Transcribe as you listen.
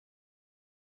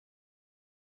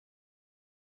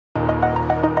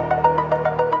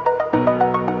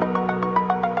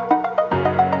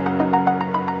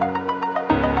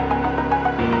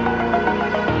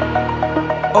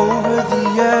Over the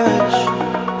edge,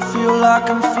 feel like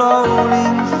I'm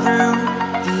floating through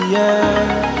the air.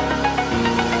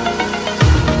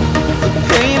 The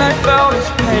pain I felt is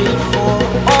paid for,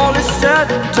 all is said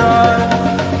and done.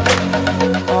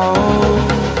 Oh,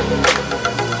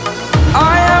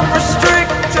 I am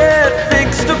restricted,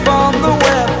 fixed upon the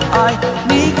web. I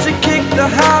need to kick the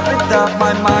habit that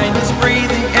my mind is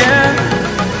breathing in.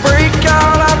 Break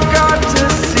out, I've got to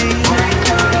see.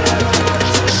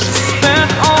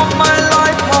 Spent all my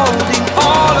life holding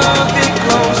all of it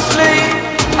closely.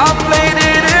 I played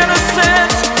it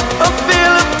innocent, a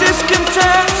feel of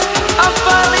discontent. I'm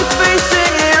finally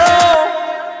facing it all,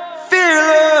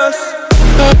 fearless.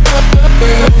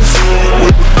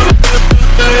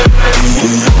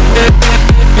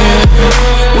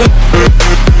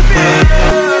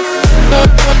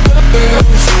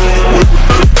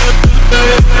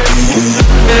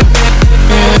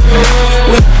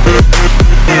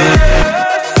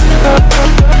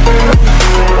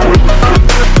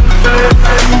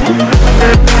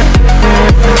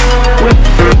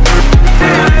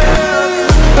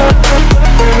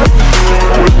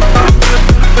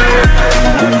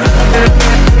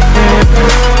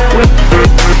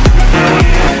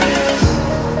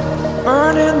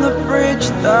 Burning the bridge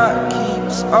that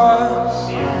keeps us.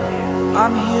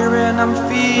 I'm here and I'm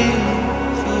feeling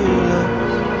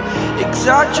fearless.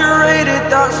 Exaggerated,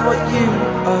 that's what you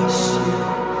assume.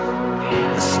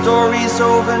 The story's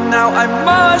over now, I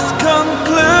must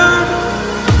conclude.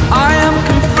 I am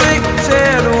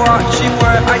conflicted, watching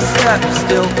where I step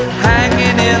still,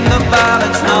 hanging in the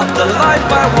balance. Not the life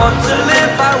I want to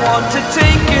live, I want to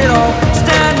take it all.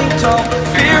 Standing tall,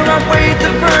 fear outweighed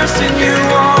the person you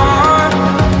are.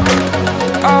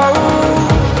 Oh,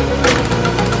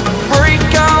 break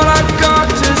out, I've got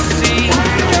to see.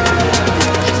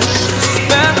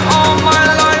 Spent all my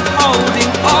life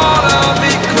holding all of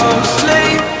it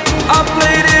closely. I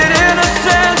played it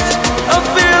innocent, a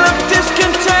feel of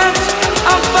discontent.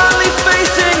 I'm finally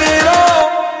facing it all,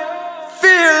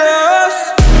 fearless.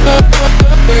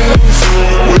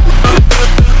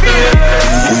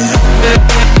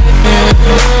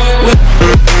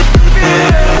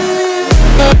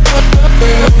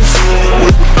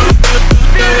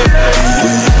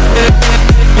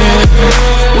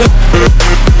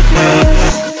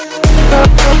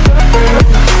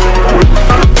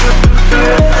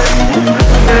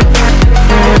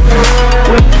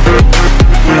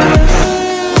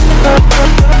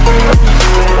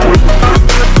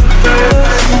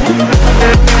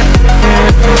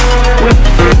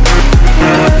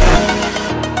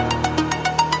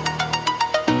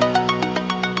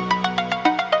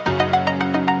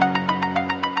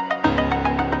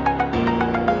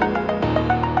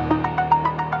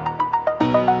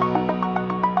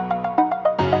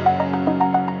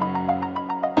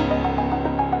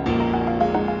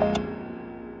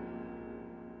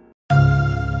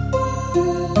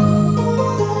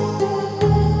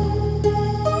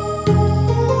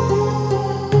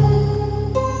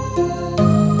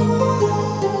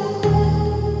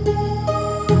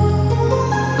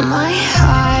 My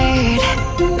heart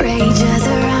rages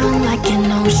around like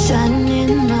an ocean.